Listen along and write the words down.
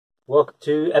Welcome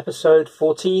to episode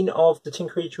 14 of the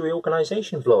Tinkerage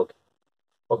Reorganisation vlog.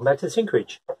 Welcome back to the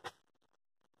Tinkerage.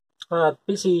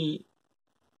 Busy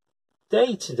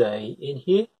day today in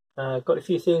here. Got a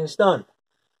few things done.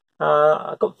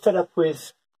 I got fed up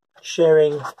with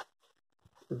sharing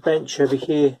the bench over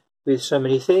here with so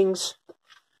many things,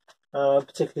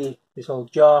 particularly this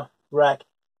old jar rack.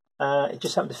 It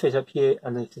just happened to fit up here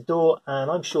underneath the door, and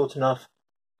I'm short enough.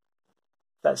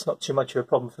 That's not too much of a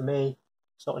problem for me.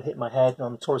 It's not going to hit my head, and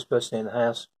I'm the tallest person in the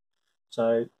house.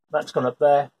 So that's gone up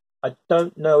there. I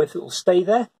don't know if it will stay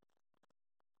there.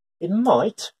 It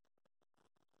might.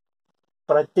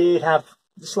 But I did have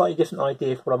a slightly different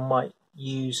idea of what I might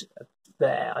use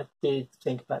there. I did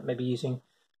think about maybe using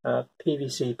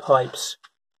PVC pipes,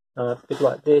 a bit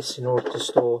like this, in order to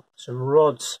store some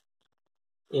rods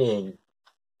in.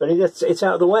 But it's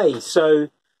out of the way. So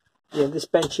yeah, this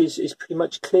bench is pretty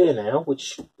much clear now,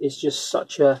 which is just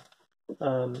such a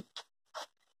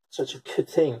good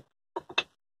thing.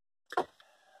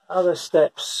 Other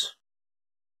steps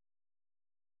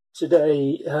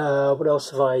today. What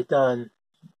else have I done?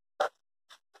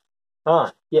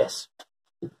 Yes,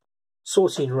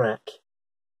 sorting rack.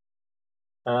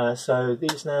 So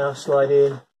these now slide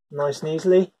in nice and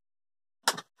easily.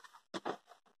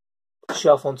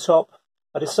 Shelf on top.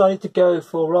 I decided to go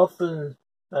for, rather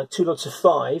than 2 lots of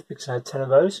 5, because I had 10 of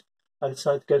those, I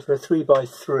decided to go for a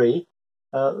 3x3.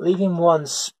 Leaving one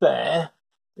spare.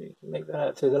 You can make that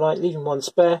out through the light. Leaving one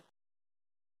spare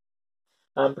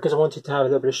because I wanted to have a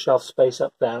little bit of shelf space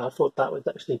up there, and I thought that would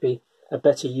actually be a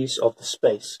better use of the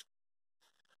space.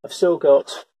 I've still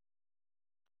got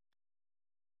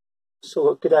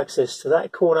good access to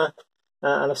that corner,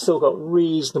 and I've still got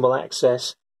reasonable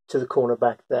access to the corner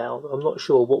back there. I'm not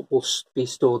sure what will be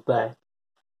stored there.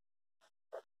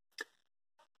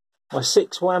 My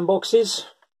 6 WAN boxes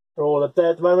are all up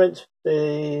there at the moment.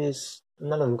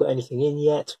 None of them got anything in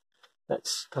yet.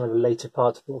 That's kind of a later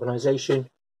part of the organisation.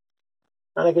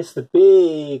 And I guess the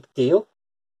big deal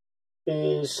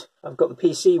is I've got the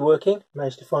PC working.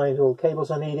 Managed to find all the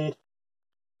cables I needed.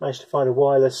 Managed to find a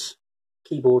wireless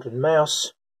keyboard and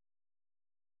mouse.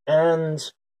 And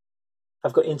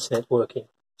I've got internet working.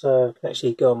 So I can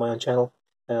actually go on my own channel,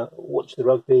 watch the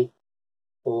rugby,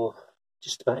 or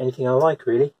just about anything I like,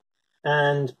 really.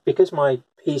 And because my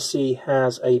PC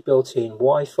has a built-in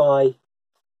Wi-Fi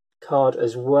card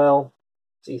as well,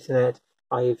 it's Ethernet,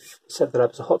 I've set that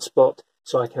up as a hotspot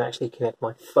so I can actually connect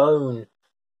my phone,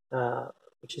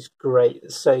 which is great.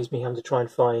 It saves me having to try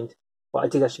and find, well, I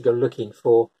did actually go looking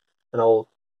for an old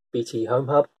BT Home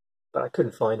Hub, but I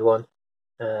couldn't find one.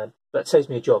 That saves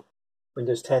me a job.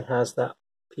 Windows 10 has that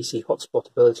PC hotspot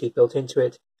ability built into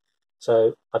it,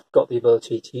 so I've got the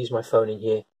ability to use my phone in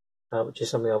here, which is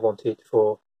something I've wanted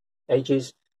for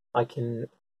ages. I can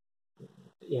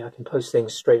post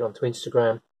things straight onto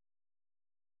Instagram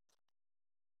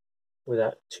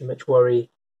without too much worry.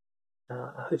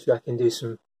 Hopefully I can do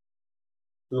some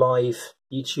live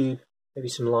YouTube, maybe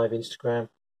some live Instagram,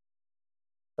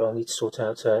 but I'll need to sort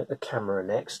out a camera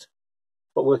next.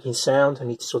 But working sound, I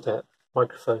need to sort out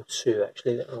microphone too,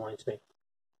 actually. That reminds me.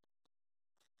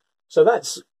 So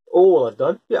that's all I've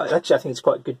done. Yeah, actually I think it's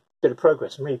quite a good bit of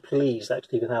progress. I'm really pleased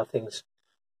actually with how things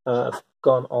have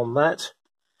gone on that.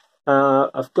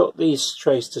 I've got these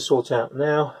trays to sort out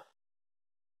now,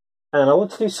 and I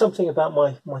want to do something about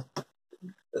my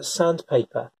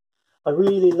sandpaper. I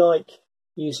really like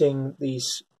using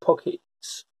these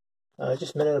pockets,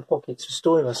 just manila pockets for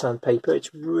storing my sandpaper.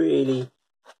 It's really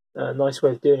a nice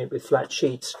way of doing it with flat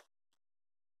sheets,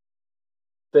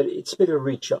 but it's a bit of a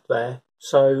reach up there.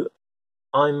 So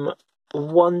I'm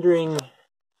wondering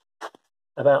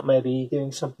about maybe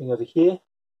doing something over here.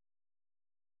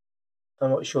 I'm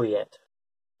not sure yet.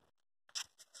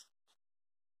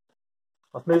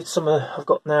 I've moved some. I've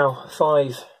got now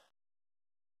 5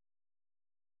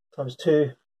 times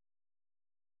 2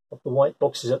 of the white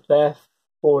boxes up there.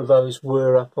 4 of those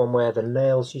were up on where the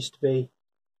nails used to be.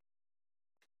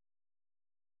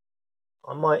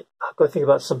 I've got to think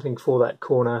about something for that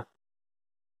corner.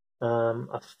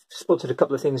 I've spotted a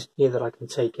couple of things here that I can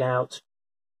take out.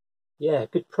 Yeah,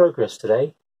 good progress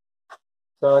today.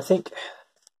 So I think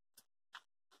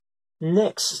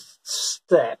next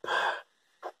step,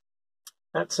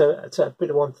 that's a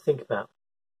bit of one to think about.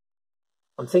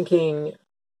 I'm thinking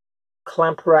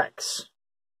clamp racks.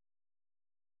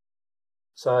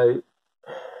 So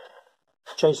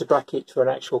change the bracket for an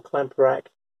actual clamp rack.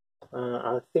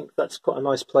 I think that's quite a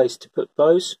nice place to put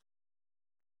those.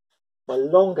 My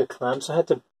longer clamps, I had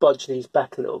to budge these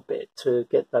back a little bit to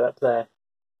get that up there.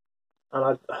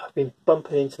 And I've been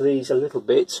bumping into these a little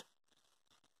bit.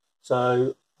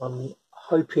 So I'm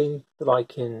hoping that I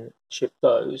can shift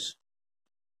those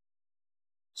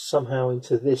somehow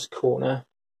into this corner.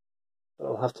 But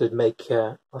I'll have to make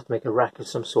a rack of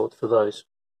some sort for those.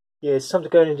 Yeah, it's time to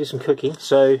go in and do some cooking.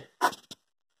 So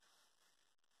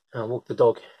I'll walk the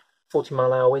dog.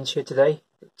 40-mile-an-hour winds here today.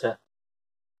 But,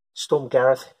 Storm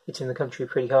Gareth hitting the country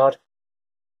pretty hard.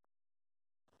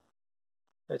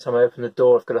 Every time I open the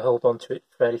door, I've got to hold on to it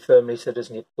fairly firmly so it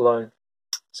doesn't get blown.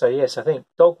 So yes, I think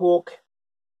dog walk,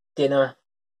 dinner,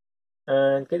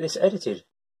 and get this edited.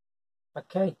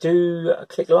 Okay, do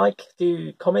click like,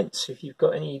 do comments if you've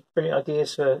got any brilliant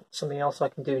ideas for something else I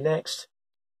can do next.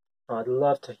 I'd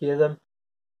love to hear them.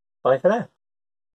 Bye for now.